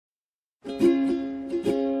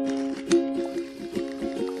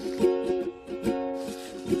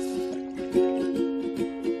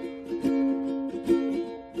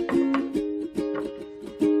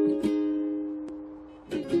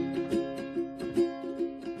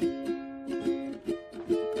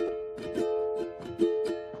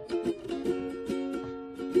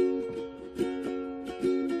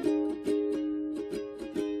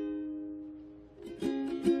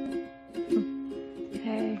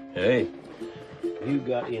Hey, you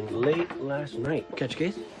got in late last night. Catch a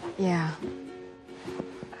case? Yeah.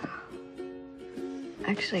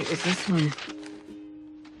 Actually, it was this one.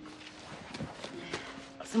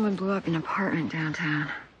 Someone blew up an apartment downtown.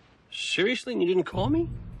 Seriously? And you didn't call me?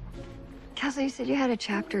 Castle, you said you had a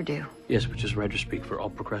chapter due. Yes, which is writer speak for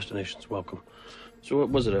all procrastinations welcome. So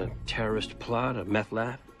what was it, a terrorist plot, a meth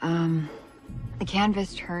lab? The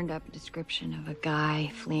canvas turned up a description of a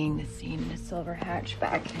guy fleeing the scene in a silver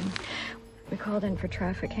hatchback, and we called in for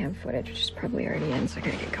traffic cam footage, which is probably already in, so I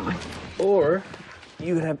gotta get going. Or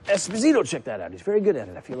you could have Esposito check that out. He's very good at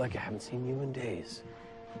it. I feel like I haven't seen you in days.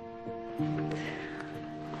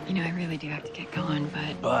 You know, I really do have to get going,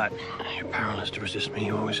 but... But you're powerless to resist me.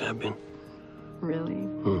 You always have been. Really?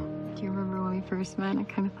 Do you remember when we first met? I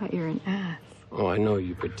kind of thought you were an ass. Oh, I know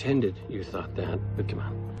you pretended you thought that, but come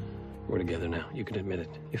on. We're together now. You can admit it.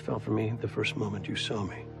 You fell for me the first moment you saw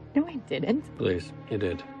me. No, I didn't. Please, you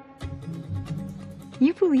did.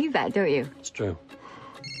 You believe that, don't you? It's true.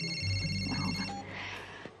 Hold on.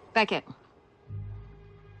 Beckett.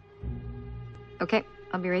 Okay,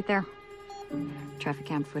 I'll be right there. Traffic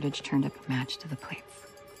cam footage turned up a match to the plates.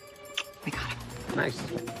 We got him. Nice.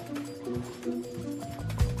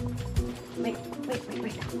 Wait.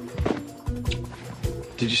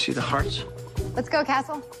 Did you see the hearts? Let's go,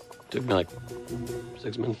 Castle. Took me like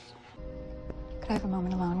 6 minutes. Could I have a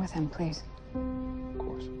moment alone with him, please? Of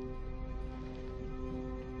course.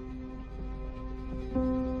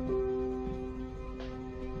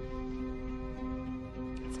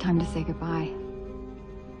 It's time to say goodbye.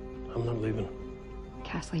 I'm not leaving.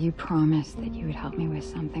 Castle, you promised that you would help me with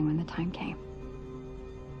something when the time came.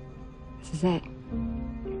 This is it.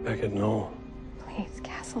 Beckett, no. Please,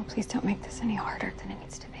 Castle, please don't make this any harder than it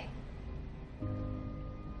needs to be.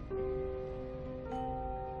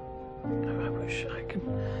 I wish I could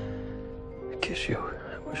kiss you.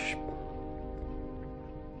 I wish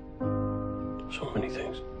so many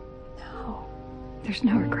things. No, there's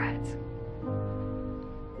no regrets.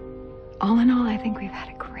 All in all, I think we've had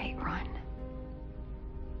a great run.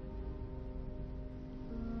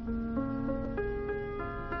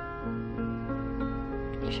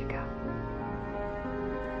 You should go.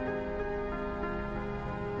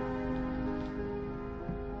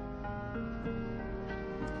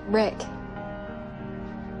 Rick.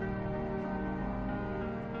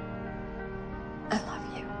 I love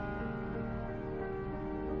you.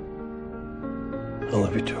 I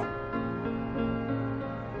love you too.